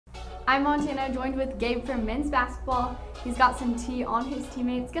I'm Montana, joined with Gabe from men's basketball. He's got some tea on his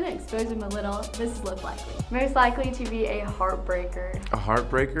teammates, gonna expose him a little. This is Lope Likely. Most likely to be a heartbreaker. A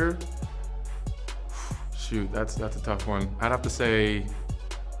heartbreaker? Shoot, that's a tough one. I'd have to say,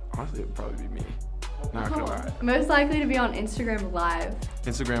 honestly, it would probably be me. Not gonna lie. Most likely to be on Instagram Live.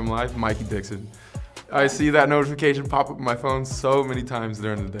 Instagram Live, Mikey Dixon. I see that notification pop up on my phone so many times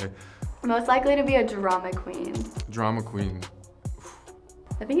during the day. Most likely to be a drama queen. Drama queen.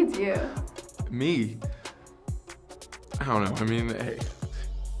 I think it's you. Me? I don't know. I mean, hey.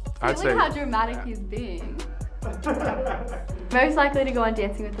 I'd say how dramatic he's being. Most likely to go on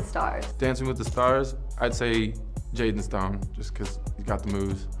Dancing with the Stars. Dancing with the Stars? I'd say Jaden Stone, just because he's got the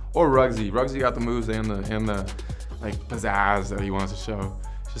moves. Or Ruggsy. Ruggsy got the moves and the like pizzazz that he wants to show.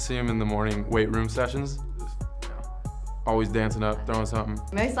 Just see him in the morning weight room sessions. Just, always dancing up, throwing something.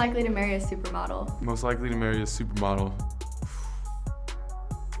 Most likely to marry a supermodel. Most likely to marry a supermodel.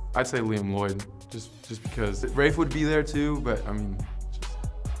 I'd say Liam Lloyd, just because. Rafe would be there too, but I mean, just,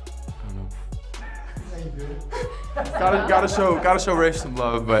 I don't know. gotta show Rafe some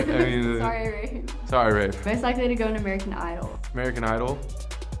love, but I mean. Sorry, Rafe. Sorry, Rafe. Most likely to go on American Idol. American Idol?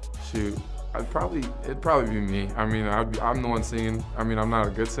 Shoot, it'd probably be me. I mean, I'm the one singing. I mean, I'm not a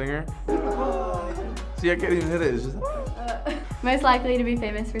good singer. See, I can't even hit it. It's just. Most likely to be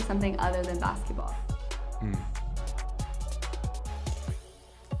famous for something other than basketball.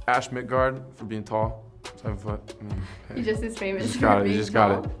 Ash Midgard for being tall, 7 foot. I mean, hey. He just is famous. You just got for it. You being just tall.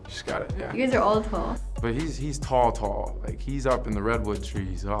 got it. You just got it. Yeah. You guys are all tall. But he's tall. Like he's up in the redwood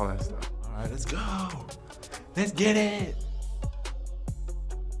trees, all that stuff. All right, let's go. Let's get it.